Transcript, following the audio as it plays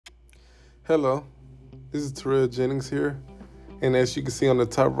Hello, this is Terrell Jennings here, and as you can see on the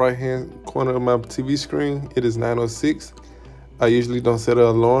top right hand corner of my TV screen, it is 9:06. I usually don't set an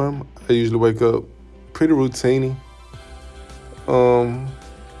alarm. I usually wake up pretty routine,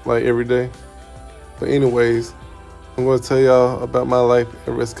 like every day. But anyways, I'm going to tell y'all about my life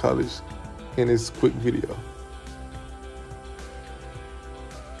at Rest College in this quick video.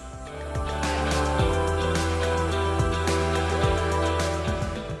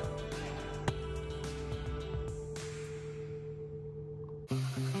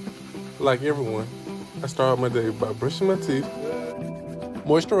 Like everyone, I start my day by brushing my teeth,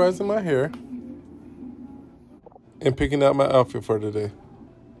 moisturizing my hair, and picking out my outfit for the day.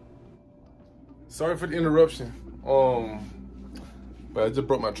 Sorry for the interruption. But I just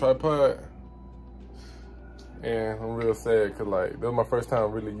broke my tripod, and I'm real sad because that was my first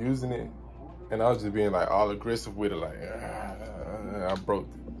time really using it, and I was just being all aggressive with it, I broke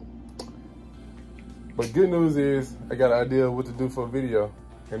it. But good news is I got an idea of what to do for a video.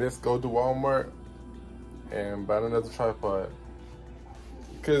 And let's go to Walmart and buy another tripod.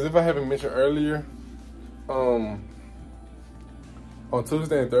 Because if I haven't mentioned earlier, on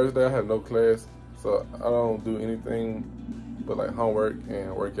Tuesday and Thursday I have no class, so I don't do anything but homework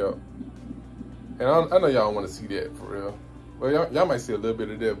and workout. And I know y'all want to see that for real. Well, y'all might see a little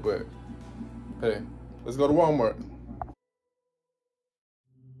bit of that, but hey, let's go to Walmart.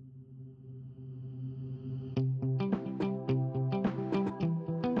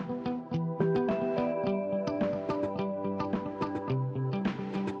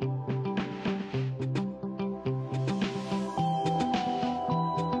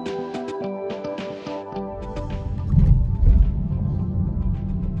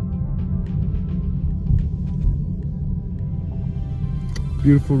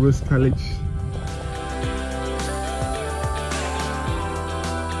 Beautiful Rest College.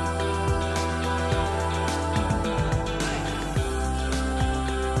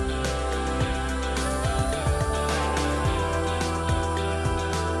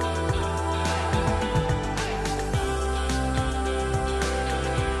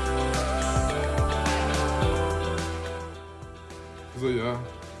 So yeah,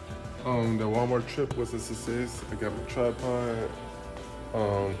 the Walmart trip was a success. I got my tripod.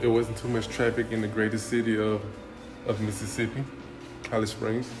 It wasn't too much traffic in the greatest city of Mississippi, Holly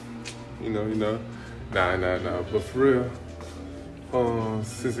Springs. You know. Nah. But for real,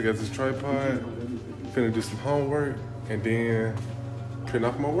 since I got this tripod, finna do some homework and then print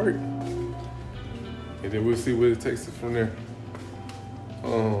off my work. And then we'll see where it takes us from there.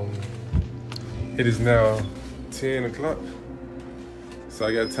 It is now 10 o'clock. So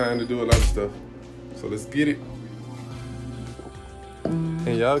I got time to do a lot of stuff. So let's get it.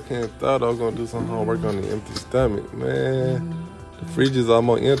 And y'all can't thought I was gonna do some homework on the empty stomach, man. The fridge is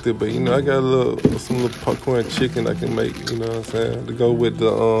almost empty, but I got some little popcorn chicken I can make, you know what I'm saying, to go with the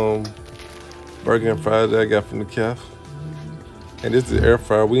burger and fries that I got from the cafe. And this is air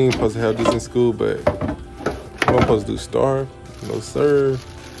fryer. We ain't supposed to have this in school, but I'm supposed to do starve, no serve.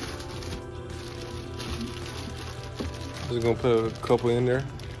 Just gonna put a couple in there,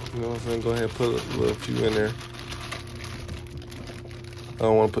 you know what I'm saying. Go ahead and put a little few in there. I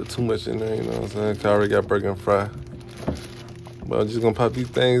don't want to put too much in there, you know what I'm saying, because I already got burger and fry. But I'm just going to pop these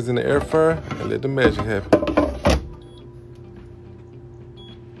things in the air fryer and let the magic happen.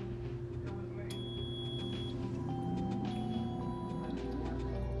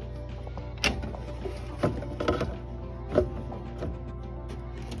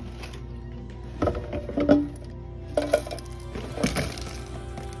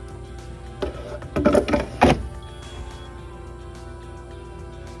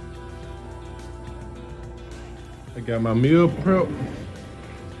 I got my meal prep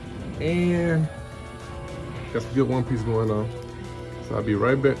and got some good One Piece going on. So I'll be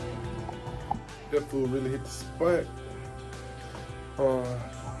right back. That food really hit the spot.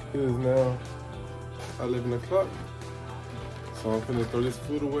 It is now 11 o'clock. So I'm gonna throw this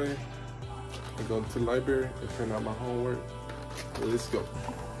food away and go to the library and print out my homework. So let's go.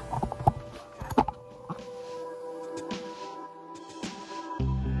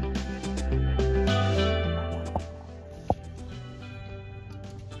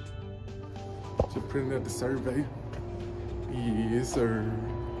 Just printing out the survey. Yes, sir.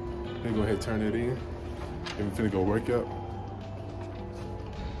 Then go ahead and turn it in. And we're finna go work out.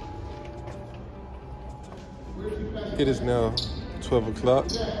 It is now 12 o'clock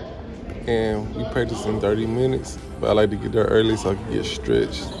and we practice in 30 minutes, but I like to get there early so I can get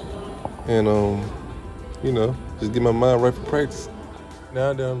stretched and just get my mind right for practice.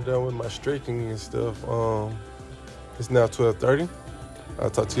 Now that I'm done with my stretching and stuff, it's now 12:30. I'll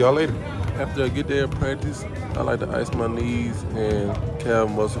talk to y'all later. After I get there and practice, I like to ice my knees and calf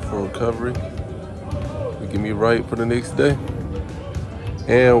muscle for recovery. To get me right for the next day.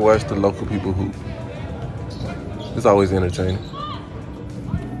 And watch the local people hoop. It's always entertaining.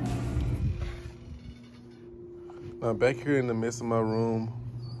 I'm back here in the midst of my room.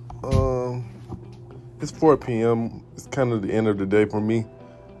 It's 4 p.m. It's kind of the end of the day for me.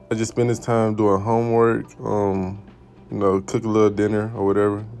 I just spend this time doing homework, you know, cook a little dinner or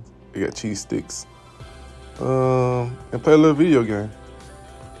whatever. I got cheese sticks. And play a little video game.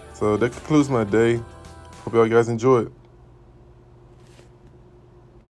 So that concludes my day. Hope y'all guys enjoy it.